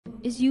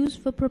is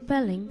used for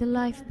propelling the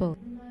lifeboat.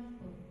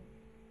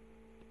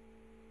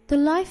 The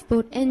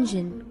lifeboat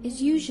engine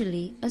is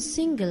usually a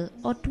single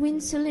or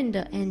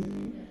twin-cylinder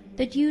engine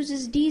that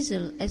uses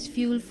diesel as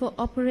fuel for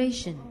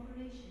operation.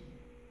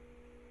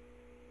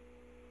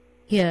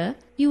 Here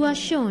you are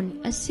shown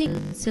a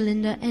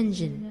single-cylinder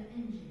engine.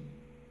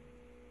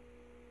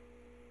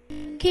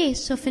 In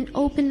case of an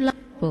open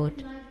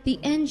lifeboat, the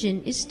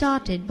engine is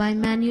started by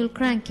manual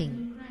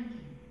cranking.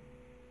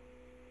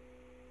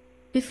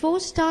 Before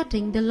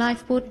starting the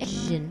lifeboat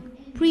engine,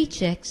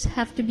 pre-checks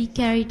have to be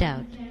carried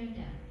out.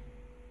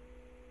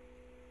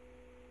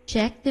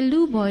 Check the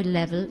lube oil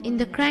level in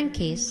the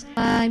crankcase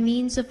by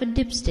means of a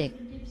dipstick.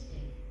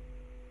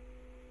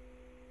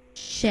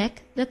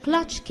 Check the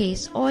clutch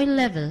case oil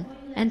level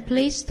and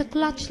place the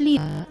clutch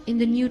lever in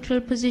the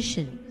neutral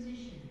position.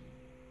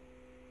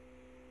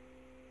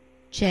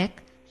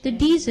 Check the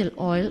diesel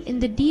oil in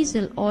the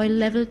diesel oil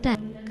level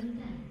tank.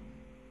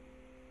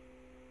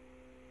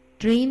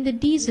 Drain the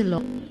diesel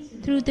oil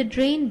through the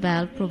drain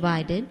valve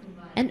provided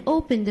and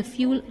open the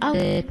fuel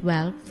outlet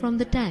valve from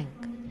the tank.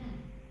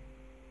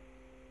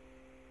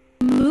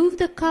 Remove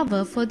the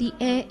cover for the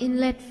air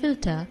inlet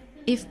filter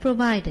if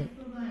provided.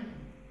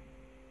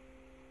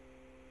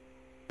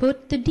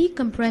 Put the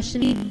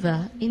decompression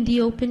lever in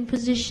the open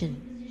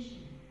position.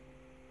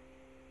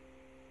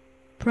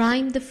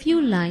 Prime the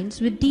fuel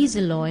lines with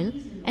diesel oil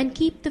and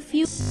keep the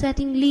fuel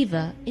setting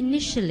lever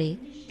initially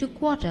to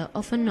 1/4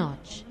 of a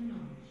notch.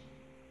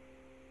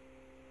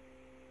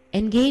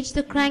 Engage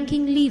the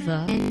cranking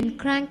lever and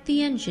crank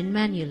the engine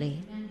manually.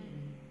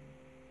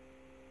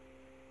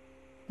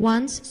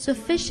 Once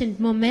sufficient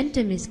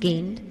momentum is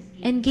gained,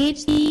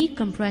 engage the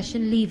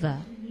decompression lever.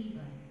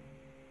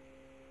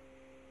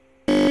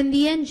 When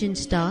the engine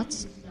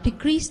starts,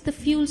 decrease the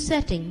fuel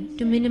setting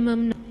to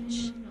minimum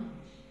notch.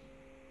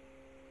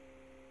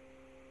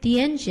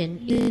 The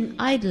engine is in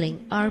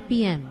idling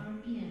RPM.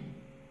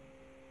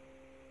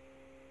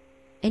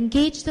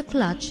 Engage the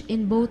clutch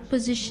in both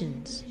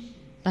positions,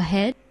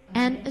 ahead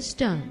and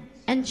astern,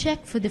 and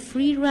check for the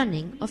free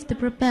running of the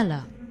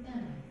propeller.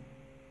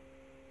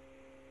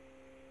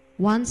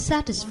 Once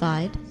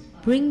satisfied,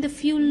 bring the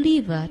fuel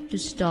lever to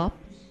stop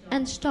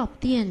and stop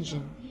the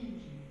engine.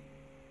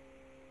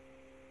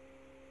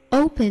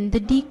 Open the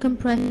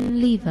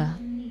decompression lever.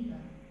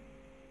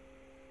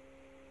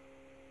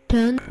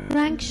 Turn the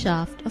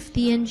crankshaft of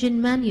the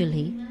engine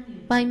manually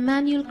by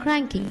manual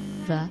cranking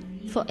lever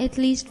for at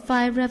least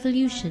 5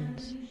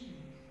 revolutions.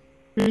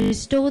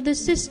 Restore the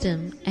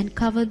system and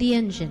cover the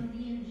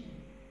engine.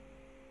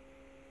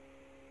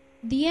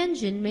 The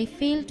engine may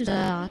fail to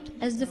start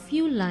as the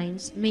fuel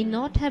lines may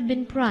not have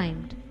been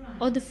primed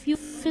or the fuel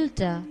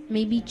filter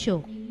may be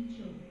choked.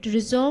 To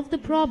resolve the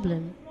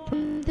problem,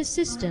 prime the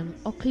system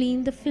or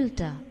clean the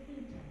filter.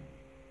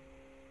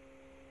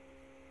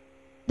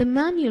 The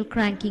manual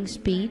cranking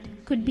speed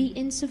could be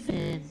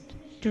insufficient.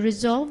 To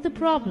resolve the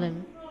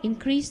problem,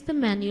 increase the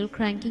manual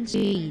cranking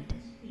speed.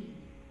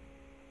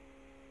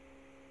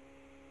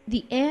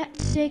 The air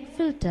intake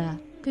filter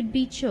could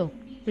be choked.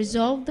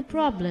 Resolve the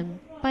problem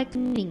by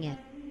cleaning it.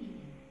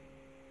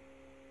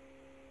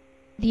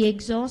 The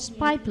exhaust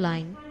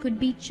pipeline could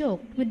be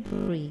choked with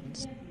debris.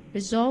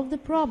 Resolve the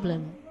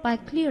problem by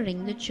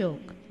clearing the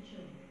choke.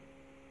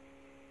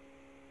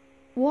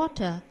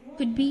 Water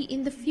could be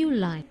in the fuel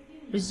line.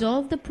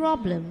 Resolve the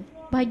problem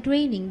by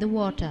draining the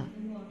water.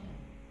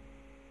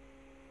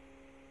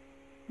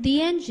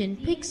 The engine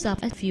picks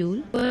up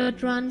fuel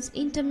but runs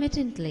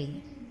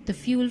intermittently. The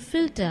fuel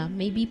filter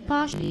may be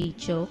partially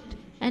choked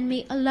and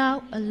may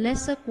allow a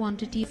lesser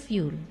quantity of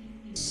fuel.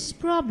 This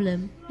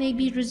problem may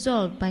be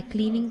resolved by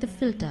cleaning the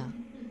filter.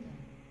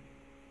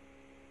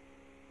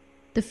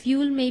 The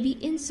fuel may be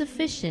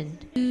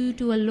insufficient due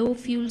to a low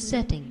fuel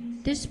setting.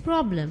 This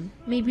problem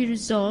may be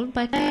resolved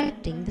by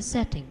correcting the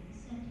setting.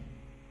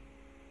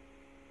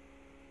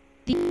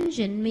 The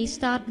engine may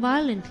start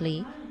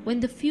violently when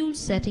the fuel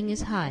setting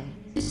is high.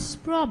 This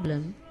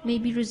problem may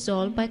be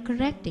resolved by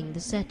correcting the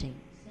setting.